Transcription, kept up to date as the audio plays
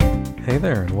Hey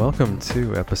there, and welcome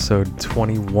to episode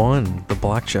 21, the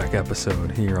Blackjack episode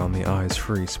here on the Eyes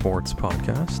Free Sports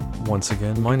podcast. Once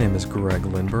again, my name is Greg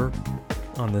Lindberg.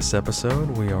 On this episode,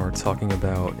 we are talking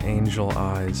about Angel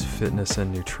Eyes Fitness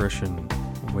and Nutrition,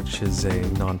 which is a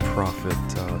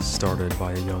nonprofit started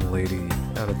by a young lady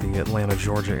out of the Atlanta,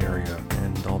 Georgia area.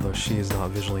 And although she is not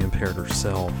visually impaired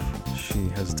herself, she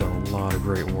has done a lot of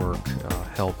great work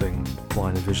helping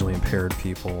blind and visually impaired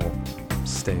people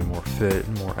stay more fit,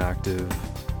 more active,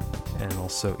 and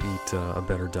also eat a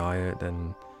better diet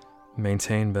and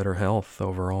maintain better health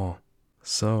overall.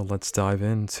 So let's dive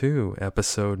into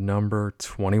episode number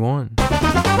 21.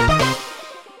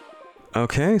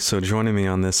 Okay, so joining me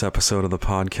on this episode of the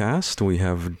podcast, we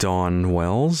have Dawn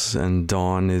Wells, and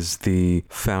Dawn is the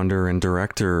founder and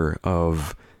director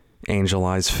of Angel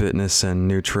Eyes Fitness and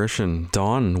Nutrition.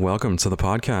 Dawn, welcome to the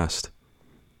podcast.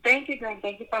 Thank you, Greg.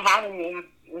 Thank you for having me.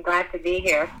 I'm glad to be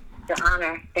here. It's an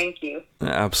honor. Thank you.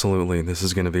 Absolutely. This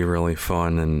is going to be really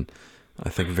fun and I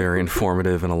think very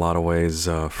informative in a lot of ways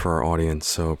for our audience,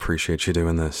 so appreciate you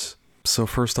doing this. So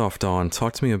first off, Dawn,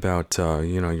 talk to me about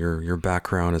your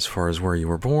background as far as where you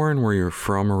were born, where you're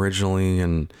from originally,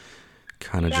 and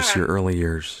kind of just your early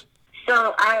years.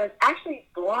 So I was actually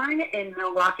born in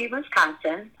Milwaukee,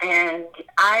 Wisconsin, and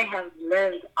I have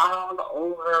lived all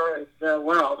over the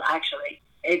world, actually.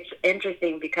 It's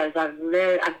interesting because I've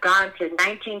gone to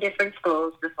 19 different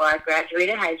schools before I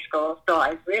graduated high school, so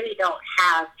I really don't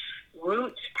have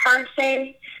roots per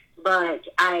se, but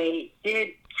I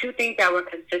did two things that were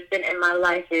consistent in my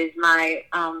life is my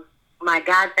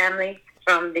God family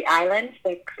from the islands,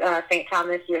 St.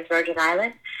 Thomas, U.S. Virgin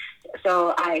Islands.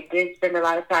 So I did spend a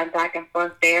lot of time back and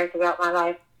forth there throughout my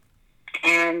life.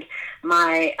 And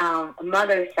my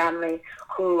mother's family,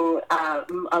 who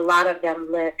a lot of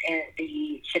them live in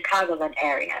the Chicagoland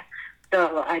area.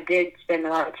 So I did spend a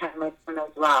lot of time with them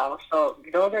as well. So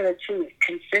those are the two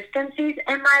consistencies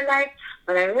in my life,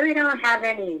 but I really don't have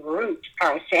any roots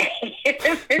per se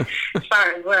as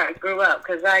far as where I grew up,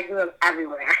 because I grew up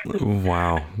everywhere.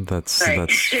 Wow, that's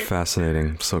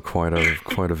fascinating. So quite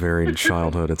a varied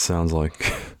childhood, it sounds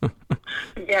like.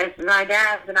 Yes, my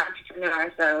dad's an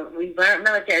entrepreneur, so we weren't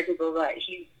military people, but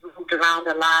he moved around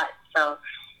a lot. So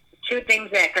two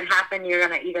things that can happen, you're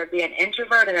going to either be an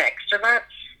introvert or an extrovert.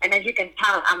 And as you can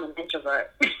tell, I'm an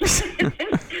introvert,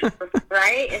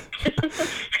 right?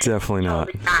 Definitely not.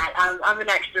 Totally not. I'm an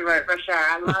extrovert for sure.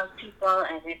 I love people,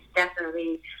 and it's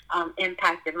definitely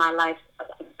impacted my life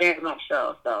very much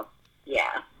so. So,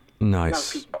 yeah.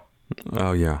 Nice. Love people.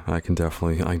 Oh yeah, I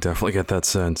definitely get that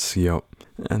sense. Yep.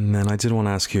 And then I did want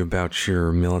to ask you about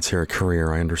your military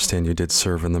career. I understand you did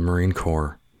serve in the Marine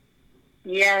Corps.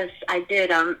 Yes, I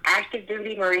did. Active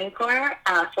duty Marine Corps,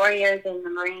 4 years in the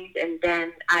Marines, and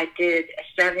then I did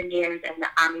 7 years in the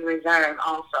Army Reserve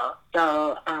also.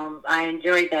 So I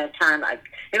enjoyed that time.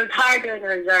 It was hard doing the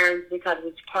reserves because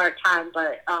it's part-time,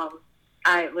 but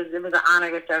it was an honor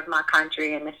to serve my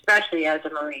country, and especially as a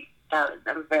Marine.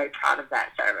 I'm very proud of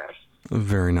that service.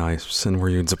 Very nice. And were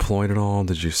you deployed at all?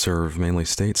 Did you serve mainly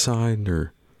stateside,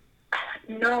 or?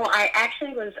 No, I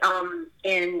actually was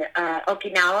in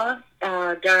Okinawa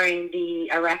during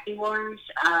the Iraqi wars.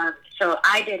 So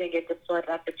I didn't get deployed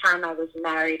at the time. I was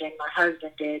married, and my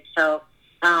husband did. So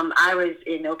I was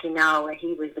in Okinawa when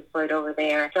he was deployed over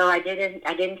there. So I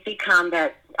didn't see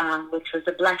combat, which was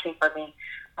a blessing for me.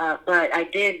 But I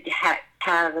did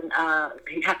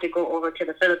you have to go over to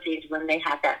the Philippines when they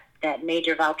have that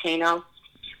major volcano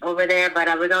over there, but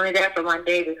I was only there for 1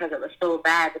 day because it was so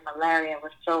bad. The malaria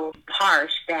was so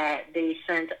harsh that they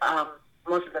sent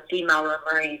most of the female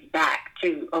Marines back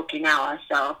to Okinawa.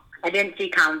 So I didn't see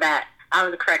combat. I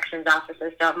was a corrections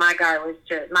officer, so my job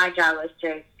was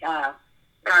to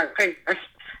guard prisoners.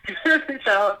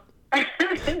 So I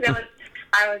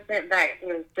was sent back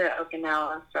to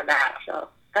Okinawa for that. So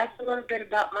that's a little bit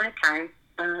about my time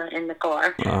in the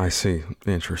Corps. I see.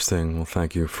 Interesting. Well,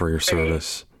 thank you for your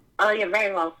service. Oh, you're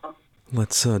very welcome.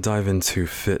 Let's dive into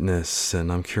fitness,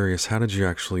 and I'm curious, how did you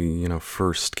actually,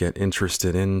 first get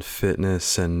interested in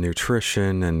fitness and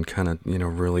nutrition and kind of,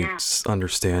 really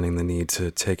understanding the need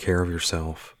to take care of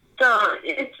yourself? So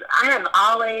I have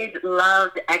always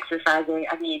loved exercising.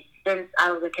 I mean, since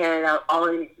I was a kid, I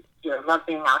always loved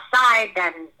being outside.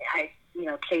 Then I,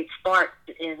 played sports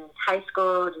in high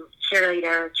school,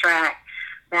 cheerleader, track,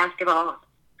 basketball.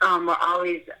 Were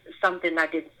always something I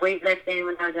did weightlifting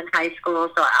when I was in high school.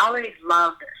 So I always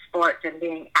loved sports and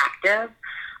being active.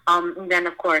 And then,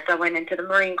 of course, I went into the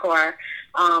Marine Corps.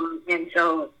 And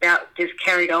so that just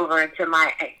carried over into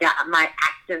my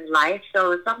active life.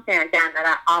 So it was something again that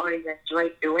I always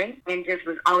enjoyed doing and just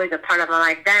was always a part of my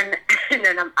life. Then and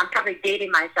then I'm probably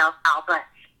dating myself now, but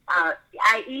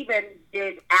I even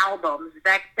did albums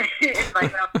back then.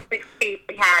 Like when I was 16,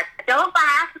 we had Don't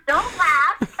Laugh.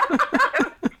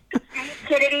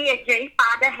 Kennedy and Jay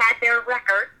Fonda had their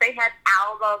records. They had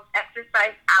albums,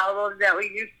 exercise albums that we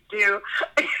used to do.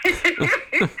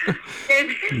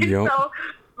 And so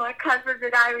my cousins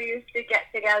and I, we used to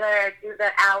get together and do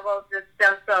the albums and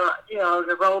stuff. So,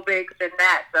 the aerobics and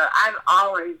that. So I've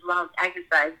always loved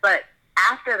exercise. But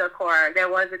after the Corps, there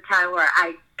was a time where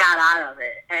I got out of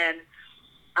it. And,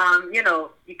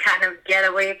 you kind of get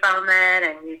away from it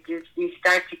and you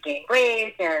start to gain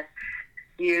weight. And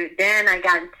then I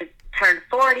got to turn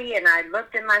 40 and I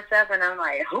looked at myself and I'm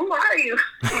like, who are you?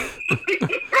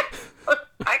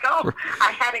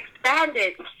 I had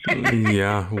expanded.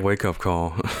 Yeah, wake-up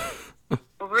call.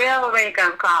 Real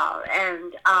wake-up call.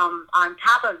 And on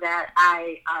top of that,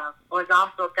 I was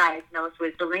also diagnosed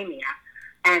with bulimia.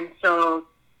 And so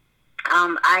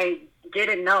I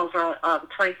didn't know for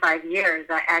 25 years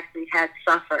I actually had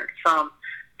suffered from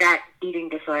that eating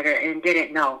disorder and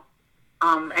didn't know.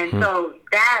 So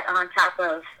that on top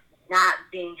of not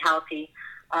being healthy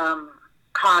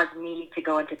caused me to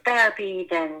go into therapy,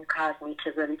 then caused me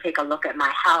to really take a look at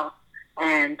my health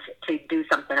and to do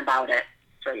something about it.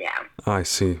 So, yeah. I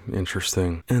see.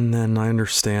 Interesting. And then I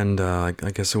understand, I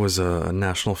guess it was a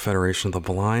National Federation of the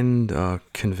Blind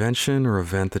convention or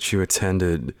event that you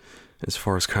attended as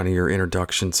far as kind of your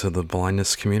introduction to the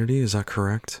blindness community. Is that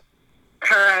correct?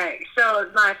 Correct. So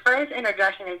my first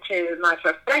introduction into my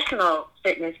professional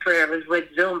fitness career was with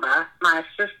Zumba. My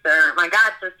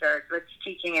god sister was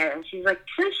teaching it, and she's like,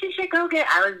 she should go get.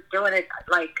 I was doing it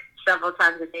like several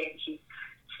times a day, and she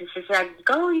said,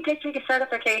 go, you get your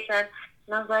certification.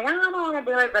 And I was like, I don't want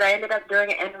to do it, but I ended up doing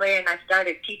it anyway, and I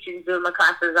started teaching Zumba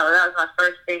classes. That was my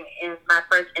first thing, in my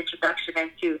first introduction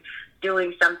into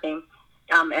doing something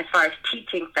as far as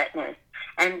teaching fitness.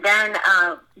 And then,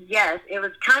 yes, it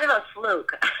was kind of a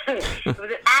fluke. It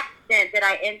was an accident that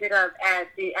I ended up at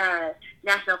the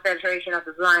National Federation of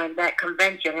the Blind, that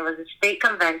convention. It was a state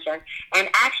convention. And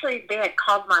actually, they had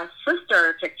called my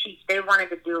sister to teach. They wanted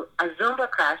to do a Zumba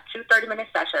class, 2 30-minute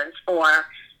sessions for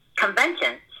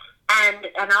convention. And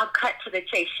I'll cut to the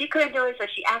chase. She couldn't do it, so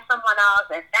she asked someone else,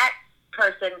 and that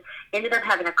person ended up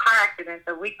having a car accident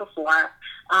the week before.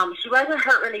 She wasn't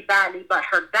hurt really badly, but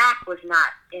her back was not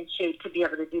in shape to be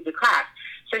able to do the class.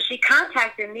 So she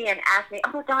contacted me and asked me,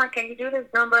 oh, Dawn, can you do this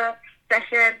Zumba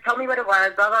session? Tell me what it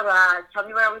was, blah, blah, blah. Tell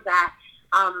me where I was at.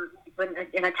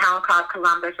 In a town called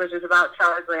Columbus, which is about 2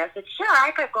 hours away. I said, sure,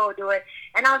 I could go do it.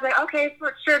 And I was like, okay,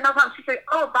 sure, no problem. She said,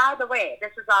 oh, by the way,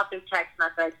 this is all through text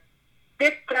message.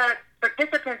 The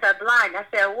participants are blind. I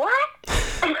said, what?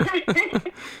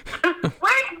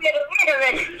 Wait a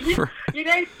minute. You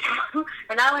guys,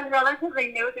 and I was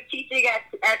relatively new to teaching at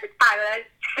the time.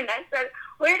 And I said,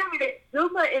 wait a minute.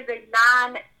 Zumba is a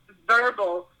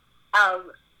non-verbal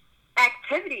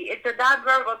activity. It's a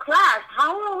non-verbal class.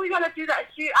 How are we going to do that?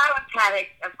 I was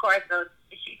panicked, of course. So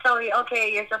she told me,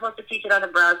 okay, you're supposed to teach it on the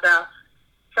Braille cell.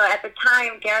 So at the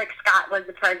time, Garrick Scott was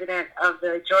the president of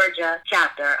the Georgia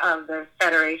chapter of the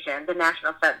Federation, the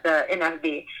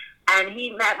NFB. And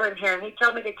he met with him. He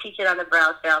told me to teach it on the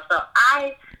Braille cell. So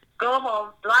I go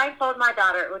home, blindfold my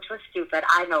daughter, which was stupid.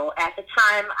 I know. At the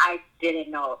time, I didn't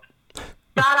know.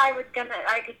 Thought I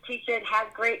could teach it,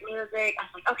 have great music. I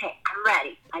was like, okay, I'm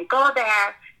ready. I go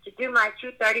there to do my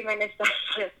 2 30-minute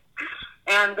sessions.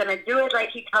 And I'm going to do it like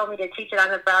he told me to teach it on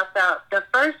the Braille cell. The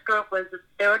first group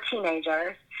they were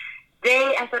teenagers.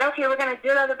 I said, okay, we're going to do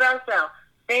it on the Braille cell.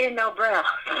 They didn't know Braille.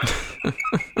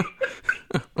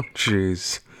 Oh,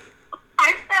 jeez.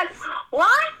 I said,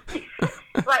 what?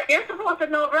 Like, you're supposed to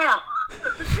know Braille.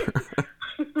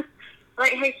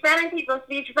 Like, Hispanic people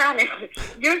speak Spanish.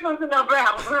 You're supposed to know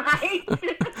Braille, right?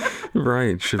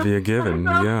 Right, should be a given,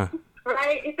 yeah.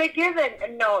 Right? It's a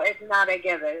given. No, it's not a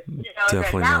given.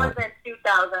 Definitely that not. was in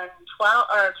 2012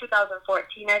 or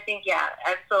 2014, I think. Yeah,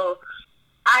 and so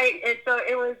I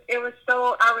was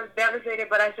devastated.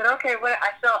 But I said, okay,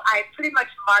 so I pretty much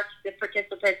marched the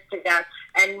participants to them,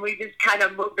 and we just kind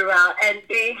of moved around, and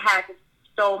they had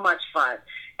so much fun.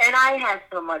 And I had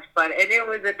so much fun, and it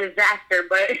was a disaster.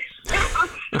 But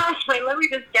I was like, let me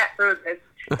just get through this.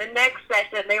 The next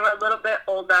session, they were a little bit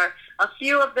older. A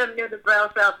few of them knew the Braille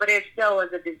cell, but it still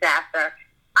was a disaster.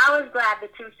 I was glad the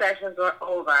 2 sessions were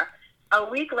over. A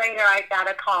week later, I got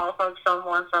a call from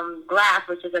someone from GLASS,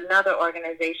 which is another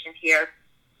organization here,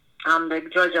 the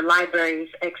Georgia Libraries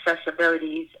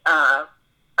Accessibilities. I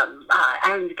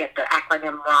always get the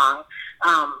acronym wrong.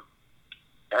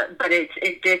 but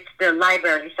it's the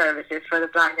library services for the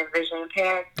blind and visually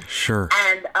impaired. Sure.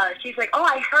 And she's like, "Oh,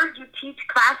 I heard you teach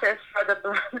classes for the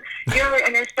you're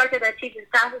an instructor that teaches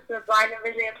classes for the blind and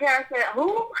visually impaired." I said,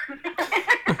 "Who?"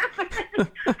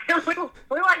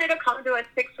 we wanted to come to a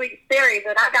 6-week series,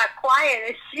 and I got quiet,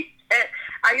 and she said,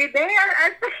 "Are you there?"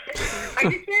 I said,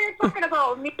 "Are you serious talking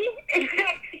about me?"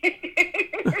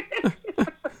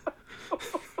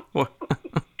 What?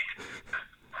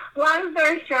 Long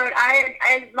story short,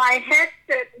 my head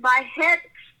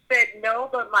said no,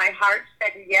 but my heart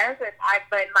said yes,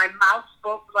 but my mouth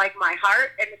spoke like my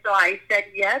heart, and so I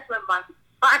said yes, but my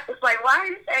heart was like, "Why are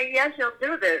you saying yes? You'll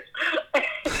do this."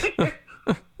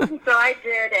 So I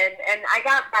did, and I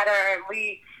got better,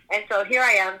 and so here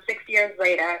I am 6 years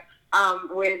later,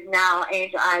 with now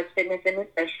Angel Eyes Fitness and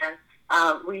Nutrition.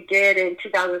 We did in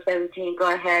 2017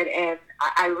 go ahead, and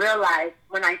I realized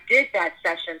when I did that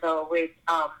session though with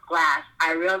Glass,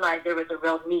 I realized there was a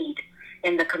real need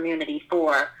in the community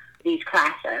for these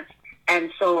classes,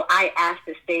 and so I asked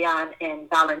to stay on and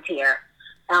volunteer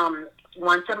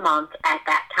once a month at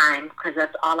that time, because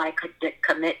that's all I could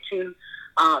commit to,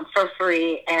 for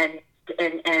free, and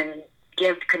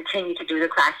continue to do the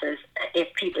classes if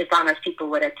long as people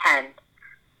would attend.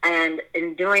 And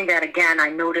in doing that again, I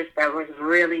noticed there was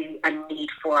really a need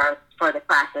for the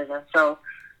classes. And so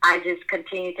I just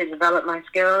continued to develop my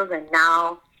skills. And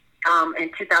now in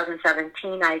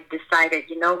 2017, I decided,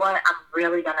 you know what, I'm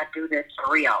really going to do this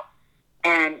for real.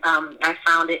 And I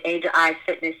founded Angel Eyes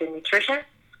Fitness and Nutrition,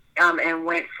 and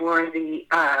went for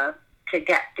to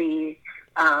get the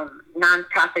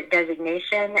nonprofit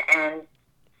designation. And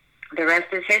the rest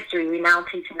is history. I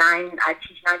teach 9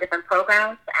 different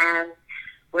programs, and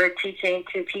we're teaching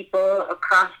to people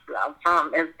across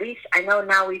from at least, I know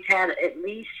now we've had at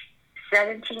least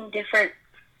 17 different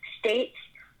states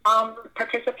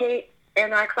participate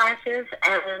in our classes,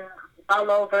 and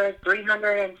well over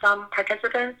 300 and some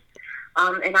participants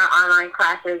in our online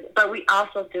classes. But we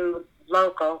also do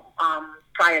local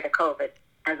prior to COVID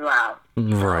as well.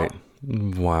 Right.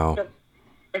 Wow.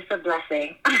 It's a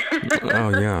blessing.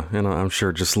 Oh, yeah. And I'm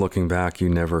sure just looking back, you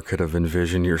never could have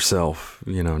envisioned yourself,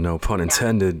 no pun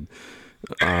intended,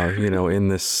 in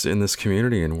this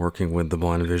community and working with the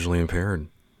blind and visually impaired.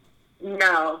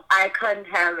 No, I couldn't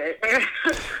have it.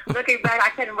 Looking back, I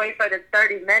couldn't wait for the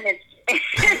 30 minutes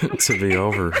to be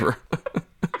over.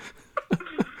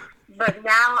 But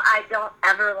now I don't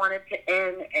ever want it to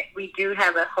end. We do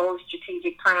have a whole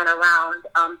strategic plan around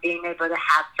being able to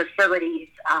have facilities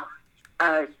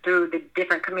through the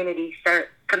different community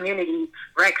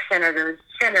rec centers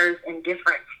in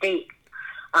different states,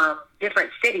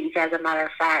 different cities, as a matter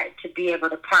of fact, to be able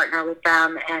to partner with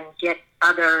them and get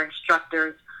other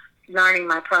instructors learning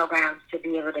my programs to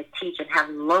be able to teach and have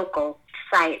local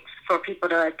sites for people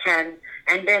to attend,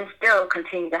 and then still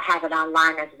continue to have it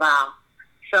online as well.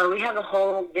 So we have a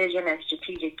whole vision and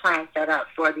strategic plan set up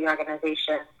for the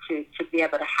organization to be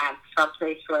able to have some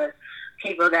place for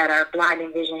people that are blind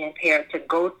and visually impaired to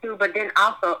go to, but then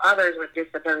also others with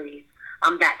disabilities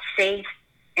that's safe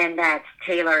and that's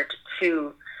tailored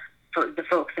for the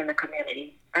folks in the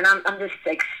community. And I'm just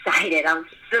excited. I'm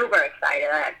super excited.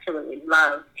 I absolutely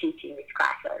love teaching these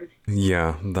classes.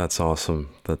 Yeah, that's awesome.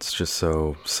 That's just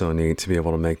so neat to be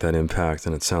able to make that impact,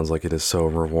 and it sounds like it is so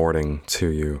rewarding to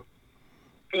you.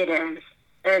 It is.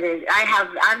 It is.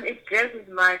 It's just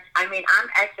as much. I mean, I'm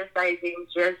exercising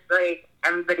just like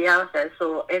everybody else is,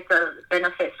 so it's a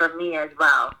benefit for me as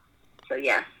well. So,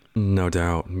 yes. No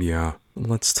doubt, yeah.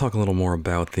 Let's talk a little more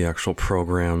about the actual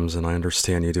programs, and I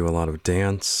understand you do a lot of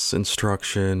dance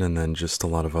instruction and then just a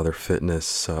lot of other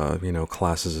fitness,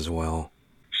 classes as well.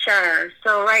 Sure.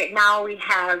 So right now we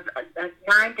have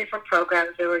 9 different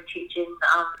programs that we're teaching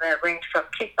that range from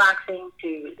kickboxing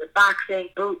to the boxing,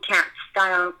 boot camp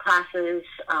style classes.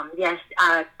 Yes,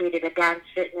 I created a dance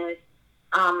fitness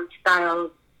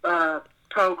style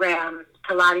program.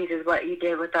 Pilates is what you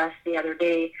did with us the other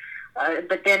day.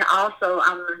 But then also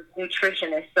I'm a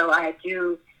nutritionist, so I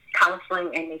do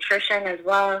counseling and nutrition as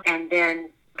well, and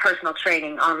then personal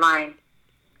training online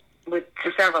to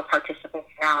several participants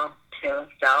now too.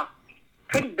 So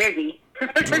pretty busy.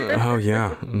 Oh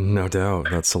yeah, no doubt.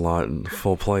 That's a lot,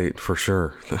 full plate for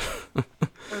sure.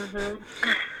 Mm-hmm.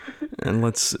 And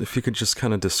if you could just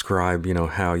kind of describe,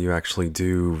 how you actually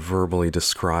do verbally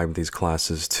describe these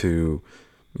classes to,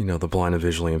 the blind and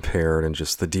visually impaired, and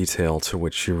just the detail to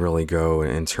which you really go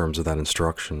in terms of that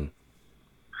instruction.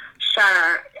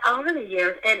 Sure. Over the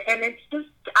years, and it's just,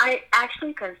 I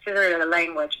actually consider it a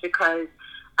language because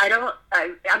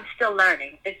I'm still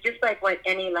learning. It's just like with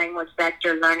any language that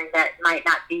you're learning that might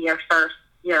not be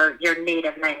your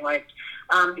native language.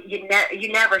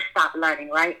 you never stop learning,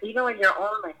 right? Even with your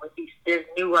own language, there's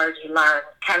new words you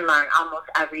can learn almost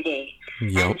every day.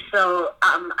 Yep. And so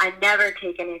I never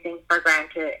take anything for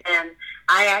granted. And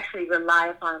I actually rely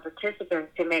upon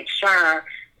participants to make sure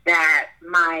that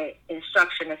my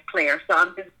instruction is clear. So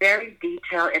I'm just very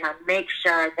detailed, and I make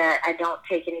sure that I don't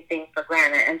take anything for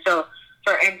granted. And so,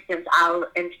 for instance,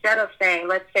 instead of saying,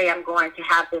 let's say I'm going to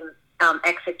have them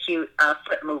execute a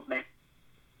foot movement,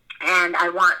 and I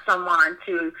want someone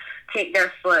to take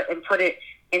their foot and put it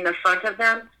in the front of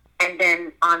them and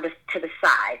then to the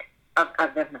side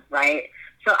of them, right?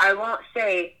 So I won't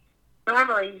say,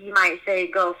 normally you might say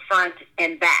go front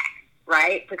and back,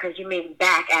 right? Because you mean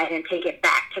back as in take it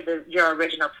back to your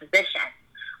original position.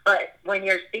 But when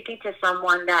you're speaking to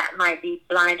someone that might be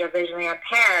blind or visually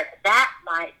impaired, that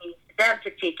might need them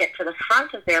to take it to the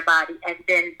front of their body and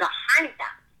then behind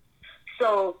them.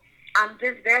 So I'm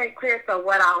just very clear. So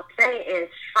what I'll say is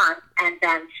front and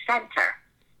then center,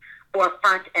 or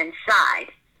front and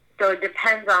side. So it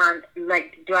depends on,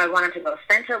 like, do I want them to go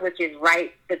center, which is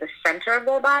right to the center of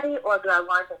their body, or do I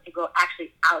want them to go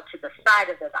actually out to the side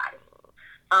of their body?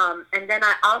 And then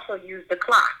I also use the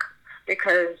clock,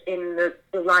 because in the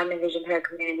blind and vision impaired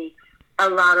community, a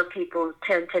lot of people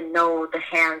tend to know the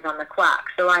hands on the clock.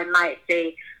 So I might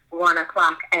say 1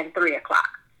 o'clock and 3 o'clock.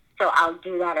 So I'll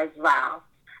do that as well.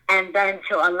 And then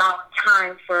to allow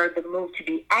time for the move to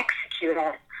be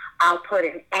executed, I'll put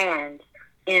an and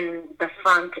in the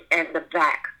front and the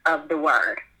back of the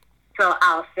word. So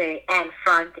I'll say and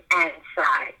front and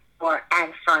side, or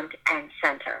and front and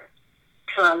center,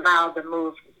 to allow the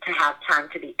move to have time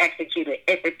to be executed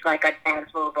if it's like a dance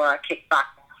move or a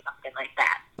kickboxing or something like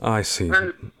that. I see.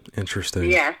 Interesting.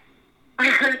 Yes. So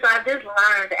I've just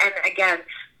learned, and again,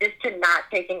 just to not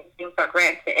take anything for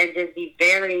granted and just be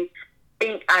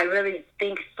I really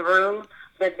think through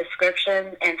the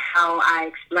description and how I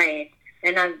explain.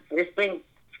 And I've just been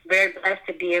very blessed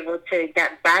to be able to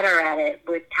get better at it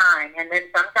with time. And then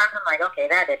sometimes I'm like, okay,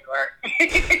 that didn't work.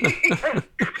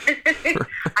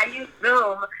 I use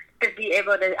Zoom to be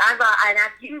able to,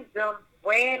 I've used Zoom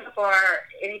way before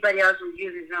anybody else was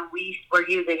using Zoom. We were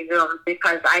using Zoom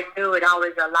because I knew it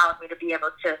always allowed me to be able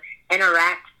to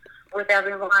interact with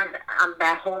everyone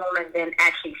at home and then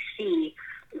actually see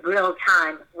real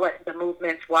time what the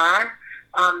movements were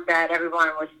that everyone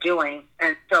was doing.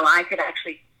 And so I could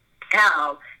actually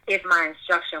tell if my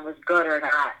instruction was good or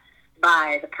not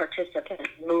by the participant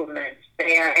movements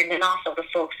there, and then also the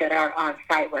folks that are on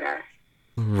site with us.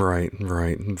 Right.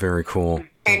 Very cool.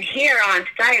 And here on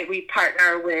site, we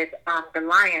partner with the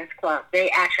Lions Club.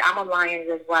 I'm a Lions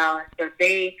as well, and so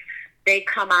they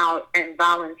come out and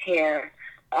volunteer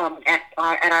at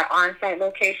our on-site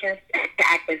locations to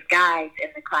act as guides in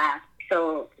the class.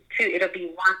 So it'll be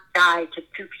one guide to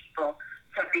 2 people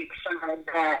to make sure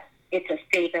that it's a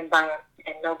safe environment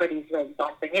and nobody's really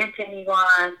bumping into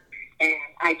anyone. And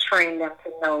I train them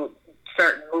to know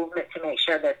certain movement to make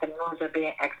sure that the moves are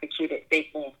being executed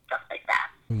safely and stuff like that.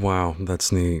 Wow,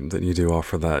 that's neat that you do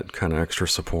offer that kind of extra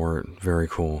support. Very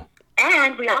cool.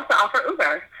 And we also offer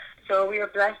Uber. So we were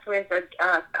blessed with a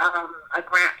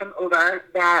grant from Uber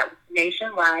that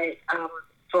nationwide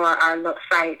for our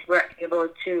site we're able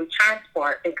to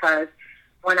transport, because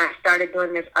when I started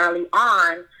doing this early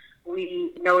on,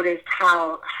 we noticed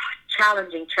how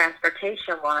challenging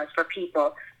transportation was for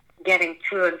people getting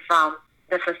to and from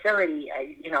the facility.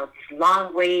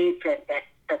 Long waits and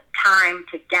the time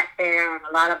to get there, and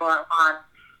a lot of them are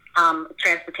on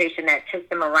transportation that took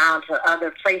them around to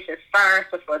other places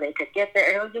first before they could get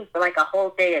there. It was just like a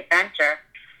whole day adventure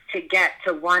to get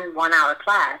to one hour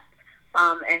class.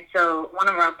 And so one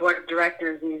of our board of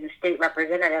directors is a state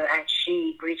representative, and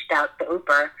she reached out to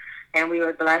Uber, and we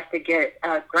were blessed to get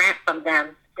a grant from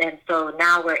them. And so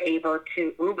now we're able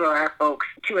to Uber our folks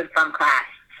to and from class.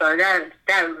 So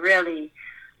that really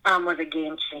was a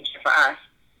game changer for us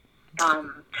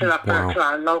to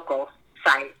our local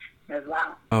site as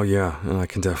well. Oh, yeah. And I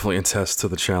can definitely attest to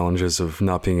the challenges of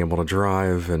not being able to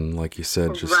drive and, like you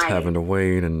said, just having to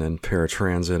wait and then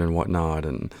paratransit and whatnot.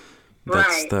 And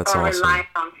that's or awesome. rely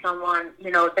on someone,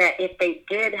 that if they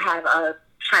did have a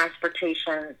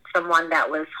transportation, someone that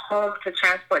was home to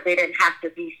transport, they didn't have to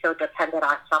be so dependent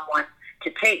on someone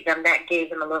to take them. That gave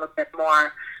them a little bit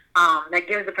more, that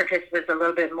gives the participants a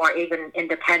little bit more even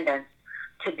independence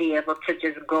to be able to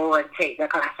just go and take the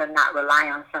class and not rely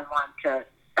on someone to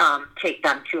take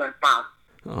them to and from.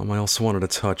 I also wanted to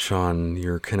touch on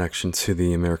your connection to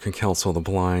the American Council of the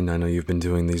Blind. I know you've been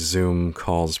doing these Zoom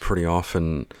calls pretty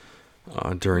often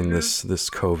during this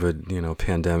COVID,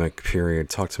 pandemic period.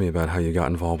 Talk to me about how you got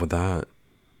involved with that.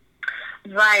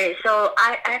 Right. So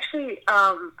I actually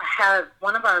have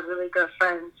one of our really good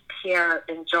friends here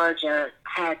in Georgia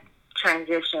had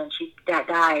transitioned. She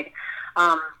died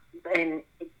in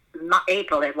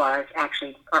April. It was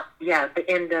actually, the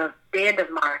end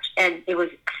of March, and it was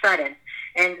sudden.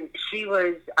 And she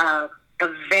was a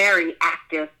very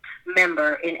active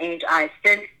member in Angel Eyes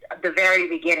since the very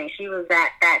beginning. She was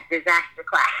that disaster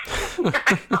class.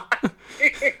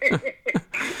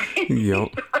 Yep.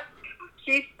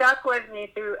 She stuck with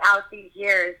me throughout these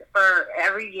years for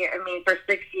every year. I mean, for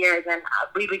 6 years, and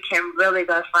we became really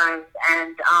good friends.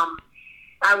 And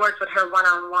I worked with her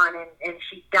one-on-one, and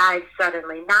she died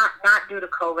suddenly, not due to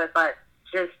COVID, but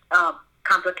just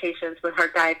complications with her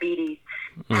diabetes.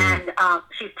 And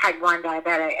she's type 1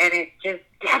 diabetic, and it just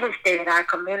devastated our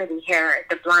community here,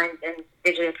 the blind and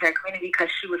visually impaired community, because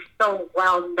she was so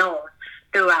well known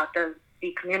throughout the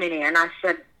community. And I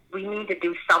said, we need to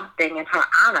do something in her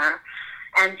honor.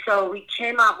 And so we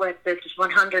came up with this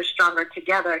 100 Stronger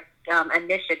Together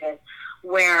initiative,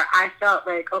 where I felt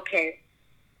like, okay,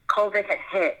 COVID had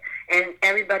hit and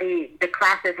the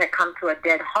classes had come to a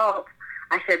dead halt.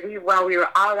 I said, we were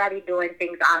already doing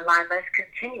things online. Let's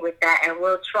continue with that, and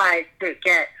we'll try to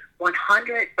get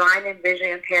 100 blind and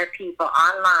visually impaired people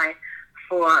online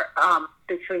for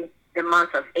between the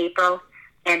months of April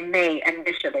and May.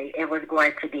 Initially, it was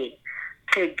going to be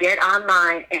to get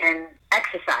online and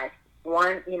exercise.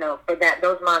 For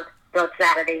those months, those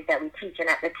Saturdays that we teach, and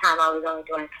at the time I was only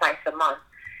doing twice a month.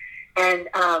 And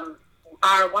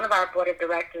one of our board of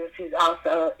directors, who's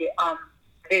also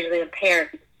visually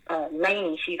impaired,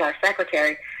 Lainey, she's our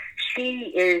secretary.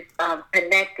 She is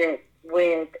connected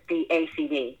with the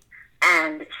ACB,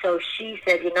 and so she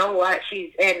said, you know what?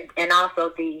 And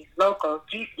also the local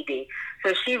GCB.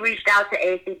 So she reached out to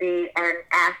ACB and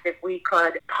asked if we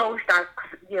could post our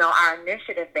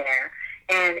initiative there.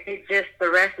 And the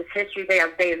rest is history.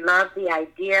 They loved the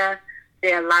idea.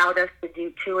 They allowed us to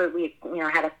do to it. We,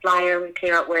 had a flyer we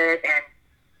came up with, and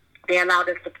they allowed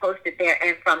us to post it there.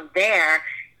 And from there,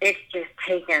 it's just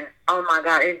taken, oh my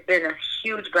God, it's been a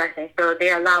huge blessing. So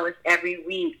they allow us every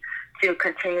week to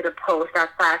continue to post our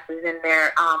classes in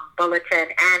their bulletin.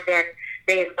 And then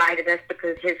they invited us to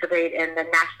participate in the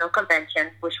national convention,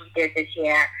 which we did this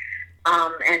year.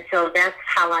 And so that's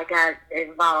how I got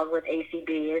involved with ACB.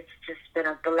 It's just been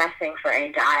a blessing for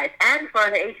Angel Eyes and for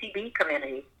the ACB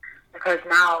community, because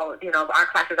now, our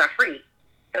classes are free.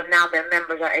 So now their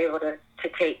members are able to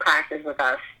take classes with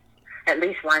us at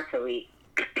least once a week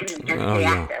and stay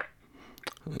active.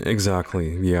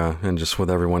 Exactly, yeah. And just with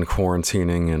everyone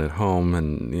quarantining and at home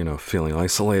and, feeling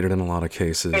isolated in a lot of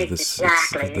cases,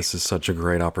 this is such a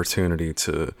great opportunity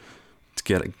to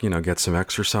get some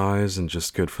exercise, and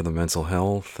just good for the mental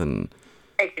health, and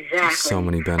so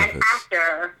many benefits.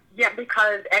 And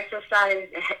because exercise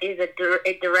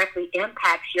it directly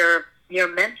impacts your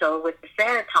mental with the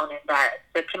serotonin,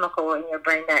 the chemical in your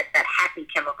brain, that happy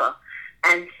chemical.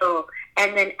 And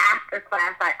then after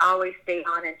class, I always stay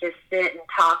on and just sit and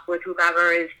talk with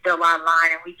whomever is still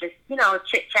online, and we just,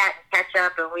 chit chat and catch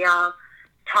up, and we all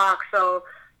talk. So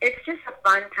it's just a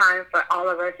fun time for all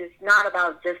of us. It's not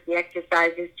about just the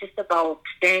exercise. It's just about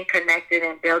staying connected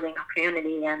and building a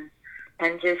community, and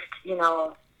just,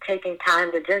 taking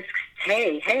time to just,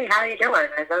 hey, how you doing?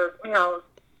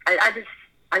 I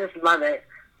just love it.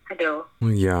 I do.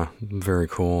 Yeah, very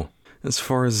cool. As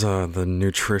far as the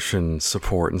nutrition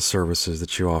support and services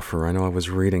that you offer, I know I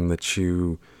was reading that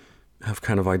you have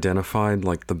kind of identified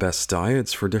like the best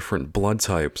diets for different blood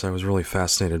types. I was really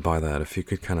fascinated by that. If you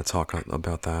could kind of talk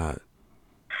about that.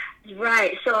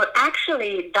 Right. So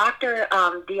actually, Dr.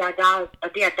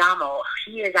 Diadamo,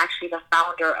 he is actually the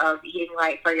founder of Eating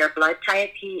Right for Your Blood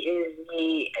Type. He is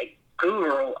the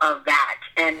guru of that.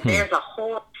 And there's a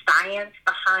whole science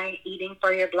behind eating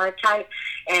for your blood type.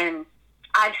 And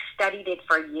I've studied it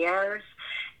for years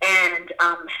and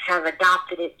have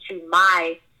adopted it to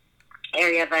my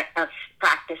area of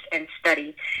practice and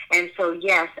study. And so,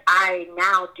 yes, I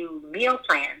now do meal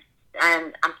plans.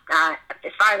 And as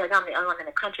far as I know, I'm the only one in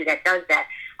the country that does that.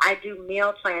 I do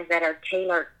meal plans that are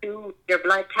tailored to your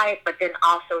blood type, but then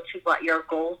also to what your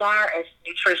goals are as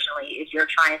nutritionally. If you're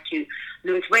trying to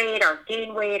lose weight or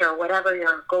gain weight or whatever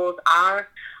your goals are,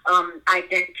 I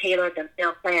then tailor the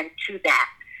meal plan to that.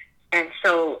 And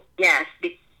so, yes,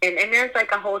 and there's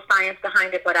like a whole science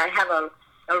behind it, but I have a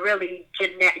really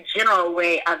general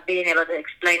way of being able to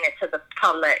explain it to the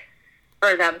public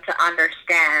for them to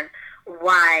understand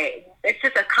why. It's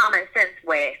just a common sense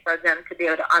way for them to be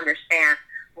able to understand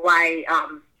why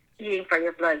eating for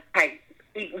your blood type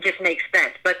just makes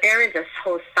sense. But there is a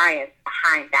whole science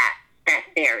behind that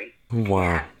theory. Wow.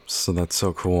 Yeah. So that's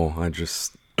so cool. I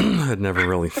just had never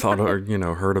really thought or,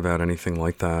 heard about anything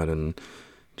like that, and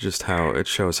just how it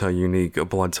shows how unique a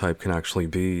blood type can actually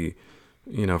be,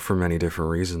 for many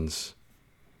different reasons.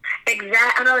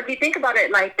 Exactly. If you think about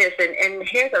it like this, and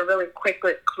here's a real quick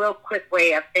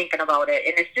way of thinking about it,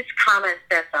 and it's just common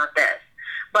sense on this.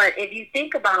 But if you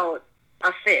think about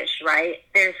a fish, right?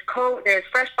 There's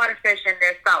freshwater fish and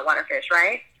there's saltwater fish,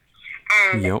 right?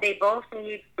 And Yep. they both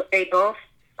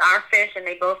are fish, and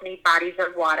they both need bodies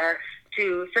of water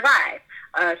to survive.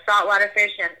 Saltwater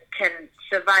fish can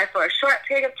survive for a short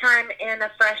period of time in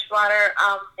a freshwater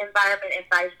environment, and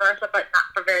vice versa, but not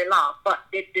for very long. But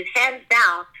hands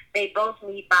down, they both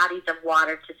need bodies of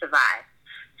water to survive.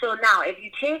 So now, if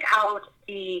you take out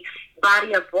the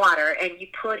body of water and you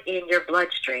put in your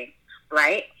bloodstream,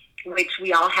 right, which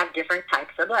we all have different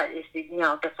types of blood. It's the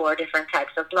 4 different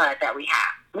types of blood that we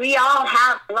have. We all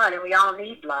have blood, and we all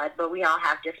need blood, but we all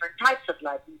have different types of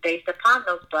blood. Based upon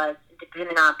those bloods,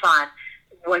 depending upon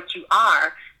what you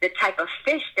are, the type of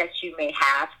fish that you may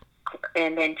have,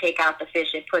 and then take out the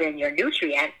fish and put in your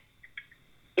nutrient,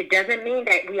 it doesn't mean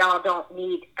that we all don't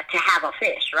need to have a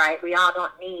fish, right? We all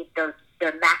don't need the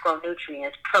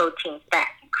macronutrients, protein, fat,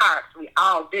 and carbs. We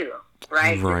all do,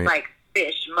 right? Right. Just like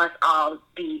fish all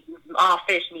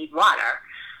fish need water.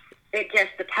 It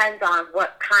just depends on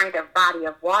what kind of body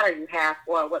of water you have,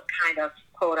 or what kind of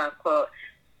quote unquote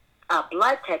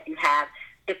blood type you have.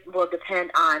 It will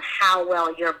depend on how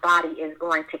well your body is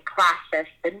going to process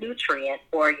the nutrient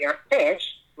for your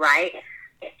fish, right?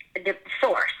 The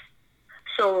source.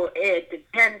 So it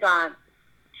depends on.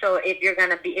 So if you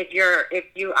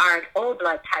are an O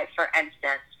blood type, for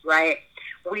instance, right?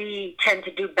 We tend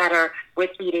to do better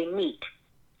with eating meat.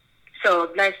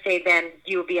 So let's say then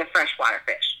you'll be a freshwater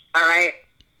fish, all right?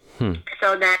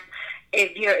 So that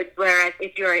if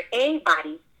you're an A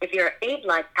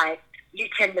blood type, you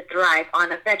tend to thrive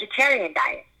on a vegetarian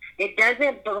diet. It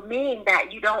doesn't mean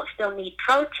that you don't still need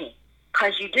protein,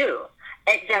 because you do.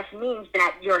 It just means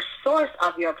that your source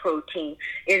of your protein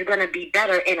is going to be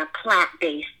better in a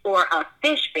plant-based or a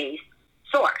fish-based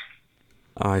source.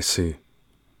 I see.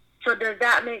 So does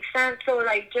that make sense? So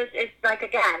it's like,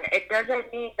 again, it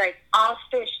doesn't mean like all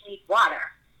fish need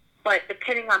water, but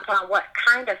depending upon what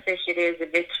kind of fish it is,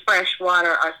 if it's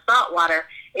freshwater or saltwater,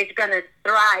 it's going to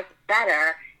thrive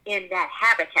better in that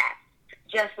habitat.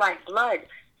 Just like blood,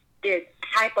 the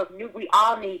type of we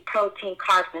all need protein,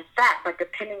 carbs, and fat, but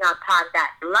depending upon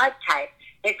that blood type,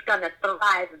 it's going to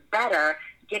thrive better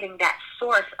getting that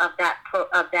source of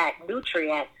that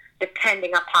nutrient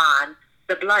depending upon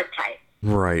the blood type.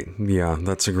 Right. Yeah,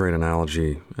 that's a great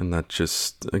analogy. And that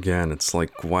just, again, it's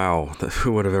like, wow,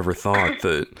 who would have ever thought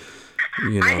that,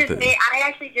 I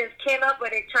actually just came up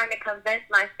with it trying to explain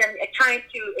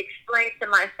to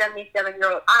my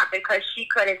 77-year-old aunt, because she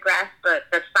couldn't grasp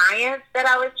the science that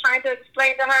I was trying to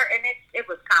explain to her, and it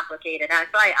was complicated. And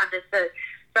so I understood.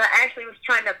 So I actually was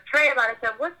trying to pray about it. I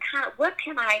said, what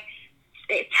can I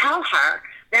tell her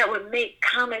that would make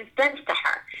common sense to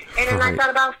her? And then I thought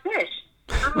about fish.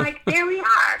 I'm like, there we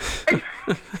are.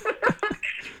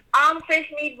 All fish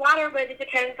need water, but it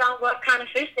depends on what kind of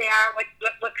fish they are, what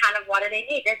kind of water they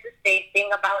need. That's the same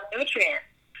thing about nutrients.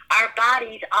 Our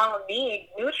bodies all need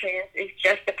nutrients. It's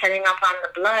just depending upon the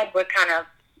blood, what kind of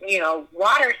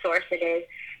water source it is,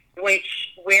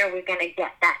 where we're going to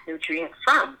get that nutrient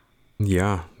from.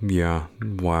 Yeah.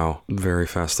 Wow. Very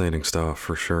fascinating stuff,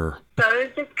 for sure. So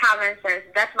it's just common sense.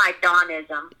 That's my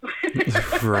Dawnism.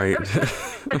 Right.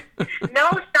 No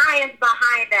science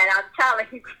behind that, I'm telling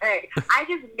you, Greg. I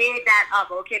just made that up,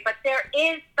 okay? But there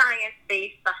is science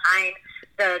based behind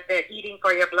the eating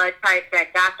for your blood type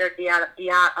that Dr.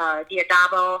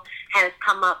 Diadabo has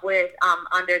come up with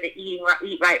under the Eat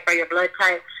Right for Your Blood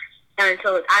Type. And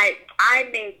so I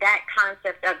made that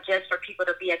concept up just for people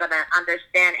to be able to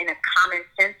understand in a common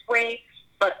sense way,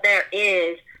 but there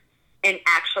is an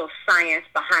actual science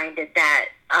behind it that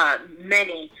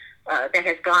that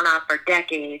has gone on for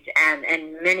decades, and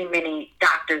many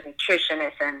doctors,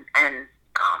 nutritionists, and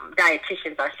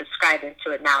dietitians are subscribing to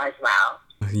it now as well.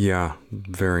 Yeah,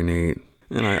 very neat.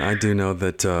 And I do know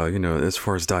that, as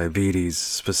far as diabetes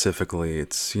specifically,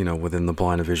 it's, within the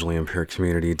blind and visually impaired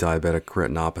community, diabetic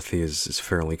retinopathy is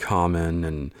fairly common.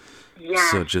 And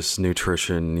so just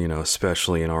nutrition,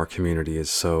 especially in our community, is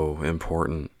so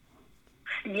important.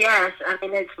 Yes, I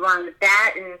mean, it's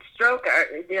that and stroke,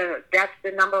 that's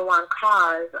the number one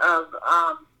cause of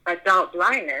adult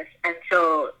blindness. And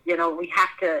so, we have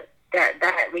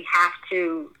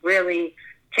to really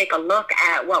take a look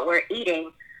at what we're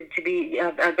eating to be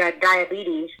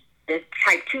diabetes, the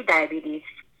type 2 diabetes,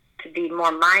 to be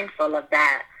more mindful of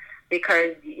that.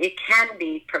 because it can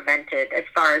be prevented as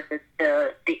far as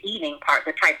the eating part.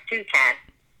 The type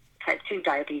 2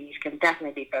 diabetes can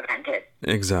definitely be prevented.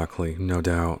 Exactly, no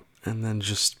doubt. And then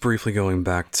just briefly going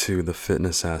back to the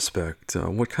fitness aspect,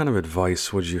 what kind of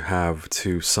advice would you have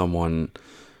to someone,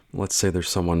 let's say there's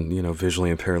someone, visually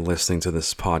impaired listening to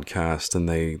this podcast and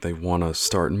they want to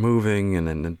start moving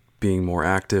and being more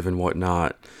active and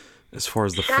whatnot. As far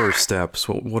as the first steps,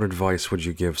 what advice would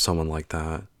you give someone like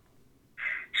that?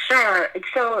 Sure.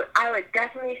 So I would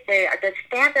definitely say the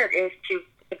standard is to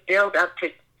build up to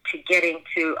getting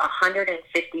to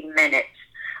 150 minutes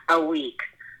a week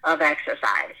of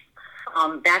exercise.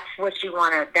 That's what you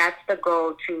want to, that's the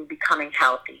goal to becoming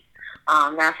healthy.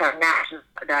 That's our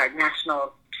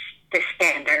national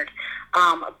standard.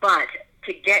 But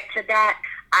to get to that,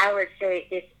 I would say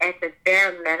it's at the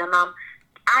bare minimum,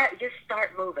 I just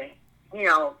start moving,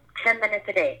 10 minutes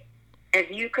a day. If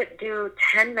you could do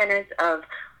 10 minutes of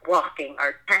walking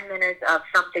or 10 minutes of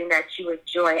something that you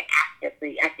enjoy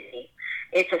actively every day,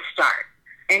 it's a start.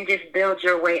 And just build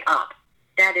your way up.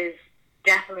 That is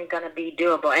definitely going to be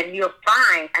doable. And you'll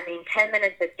find, 10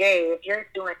 minutes a day, if you're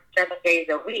doing 7 days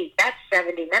a week, that's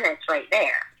 70 minutes right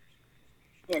there.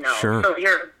 Sure. So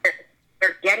you're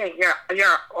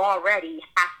already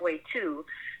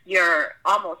you're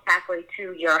almost halfway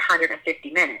to your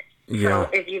 150 minutes. Yeah. So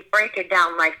if you break it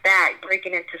down like that, break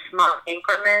it into small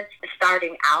increments,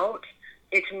 starting out,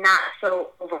 it's not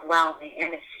so overwhelming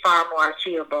and it's far more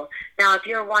achievable. Now, if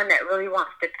you're one that really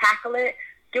wants to tackle it,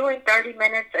 doing 30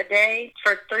 minutes a day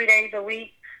for 3 days a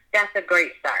week, that's a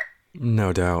great start.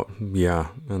 No doubt.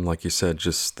 Yeah. And like you said,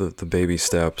 just the baby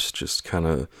steps, just kind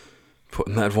of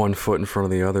putting that one foot in front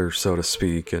of the other, so to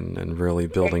speak, and really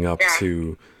building up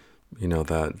to,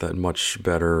 that much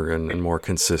better and more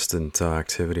consistent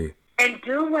activity. And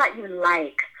do what you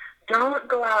like. Don't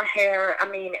go out here. I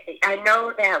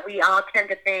know that we all tend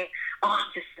to think,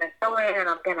 I'm just going to go in and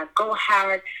I'm going to go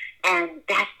hard, and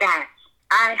that's that.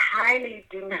 I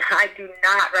do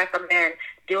not recommend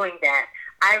doing that.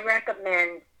 I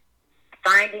recommend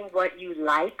finding what you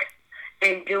like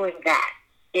and doing that.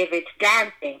 If it's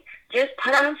dancing, just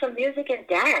put on some music and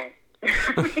dance.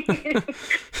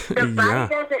 The body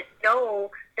doesn't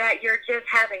know that you're just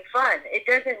having fun. It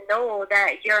doesn't know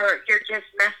that you're just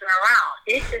messing around.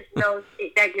 It just knows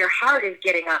that your heart is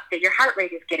getting up, that your heart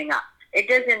rate is getting up. It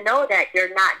doesn't know that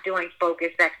you're not doing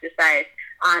focused exercise,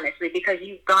 honestly, because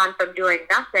you've gone from doing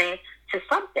nothing to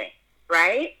something,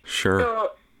 right? Sure.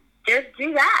 So just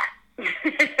do that.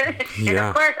 And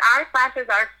of course, our classes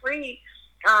are free.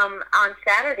 On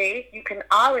Saturdays, you can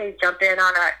always jump in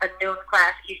on a noon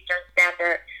class Eastern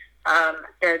Standard.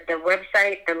 The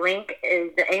website, the link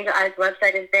is, the Angel Eyes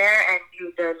website is there, and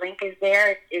the link is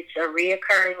there. It's a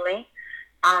reoccurring link,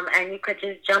 and you could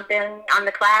just jump in on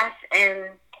the class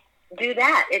and do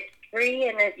that. It's free,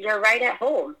 and you're right at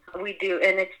home. We do,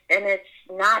 and it's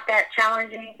not that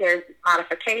challenging. There's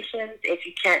modifications if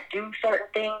you can't do certain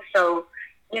things. So,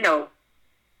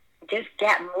 just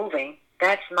get moving.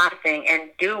 That's my thing,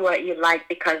 and do what you like,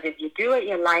 because if you do what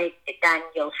you like, then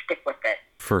you'll stick with it.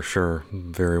 For sure.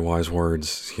 Very wise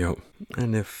words. Yep.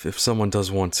 And if someone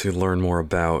does want to learn more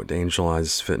about Angel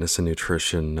Eyes Fitness and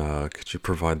Nutrition, could you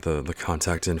provide the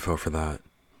contact info for that?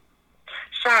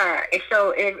 Sure.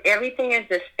 So everything is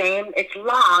the same. It's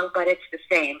long, but it's the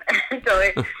same. So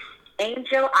it's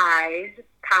Angel Eyes,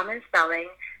 common spelling,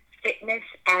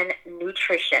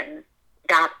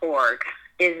 fitnessandnutrition.org.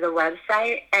 is the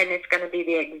website, and it's going to be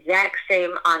the exact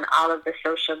same on all of the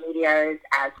social medias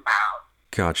as well.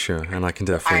 Gotcha. And I can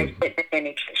definitely... Fitness and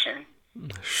nutrition.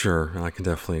 Sure. And I can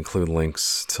definitely include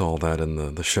links to all that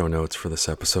in the show notes for this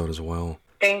episode as well.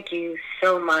 Thank you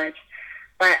so much.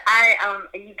 But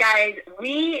you guys,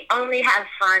 we only have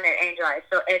fun at Angel Eyes.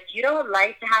 So if you don't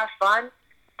like to have fun,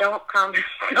 don't come to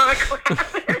our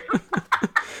classes.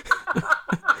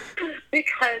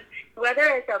 Because whether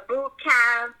it's a boot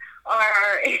camp or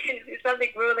something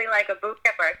grueling like a boot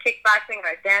camp or a kickboxing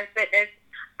or a dance fitness,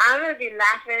 I'm going to be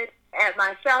laughing at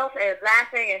myself and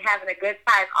laughing and having a good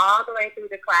time all the way through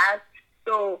the class.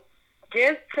 So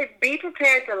just be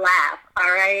prepared to laugh,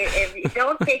 all right? If you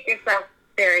don't take yourself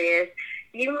serious,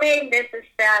 you may miss a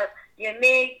step.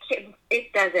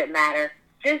 It doesn't matter.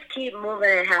 Just keep moving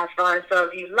and have fun. So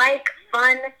if you like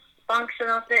fun,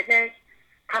 functional fitness,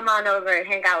 come on over and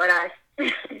hang out with us.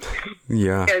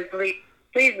 Yeah. Because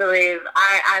please believe,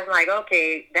 I'm like,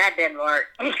 okay, that didn't work.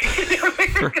 We're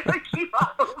going to keep on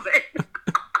moving.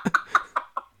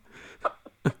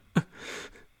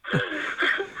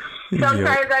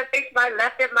 Sometimes I fix my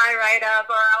left and my right up,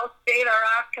 or I'll stay gave a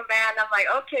wrong command. I'm like,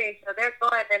 okay, so they're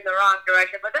going in the wrong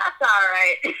direction, but that's all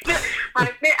right.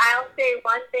 I'll say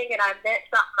one thing and I meant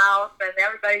something else, and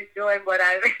everybody's doing what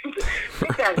I meant.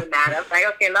 It doesn't matter. I'm like,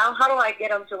 okay, now how do I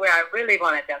get them to where I really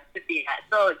wanted them to be at?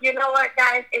 So, you know what,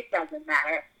 guys? It doesn't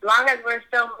matter. As long as we're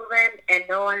still moving and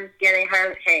no one's getting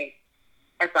hurt, hey,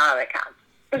 that's all that counts.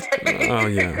 Oh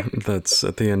yeah, that's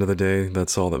at the end of the day,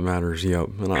 that's all that matters.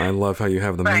 Yep. And I love how you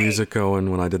have the music going.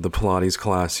 When I did the Pilates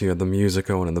class, you had the music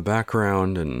going in the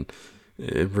background, and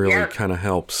it really kind of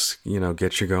helps,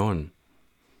 get you going.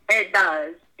 It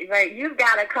does. Right, you've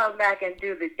got to come back and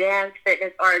do the dance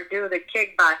fitness or do the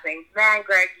kickboxing. Man,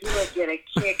 Greg, you would get a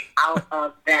kick out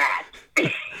of that.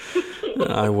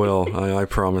 I will. I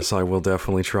promise I will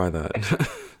definitely try that.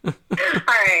 All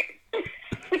right.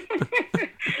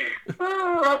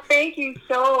 Well, thank you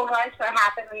so much for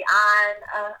having me on.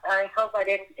 I hope I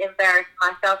didn't embarrass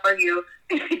myself or you.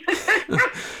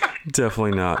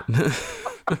 Definitely not.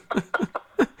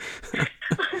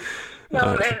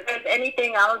 So if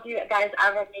anything else you guys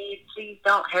ever need, please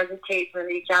don't hesitate to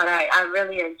reach out. I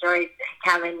really enjoyed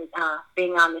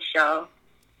being on the show.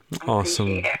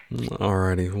 Awesome.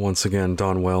 Alrighty. Once again,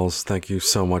 Dawn Wells, thank you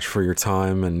so much for your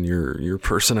time and your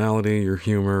personality, your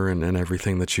humor, and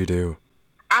everything that you do.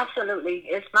 Absolutely.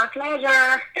 It's my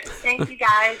pleasure. Thank you,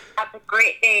 guys. Have a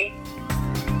great day.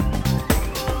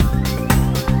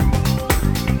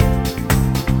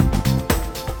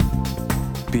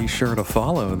 Be sure to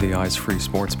follow the Eyes Free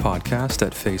Sports podcast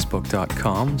at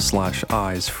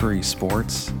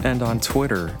facebook.com/eyesfreesports and on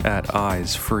Twitter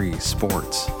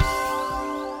 @eyesfreesports.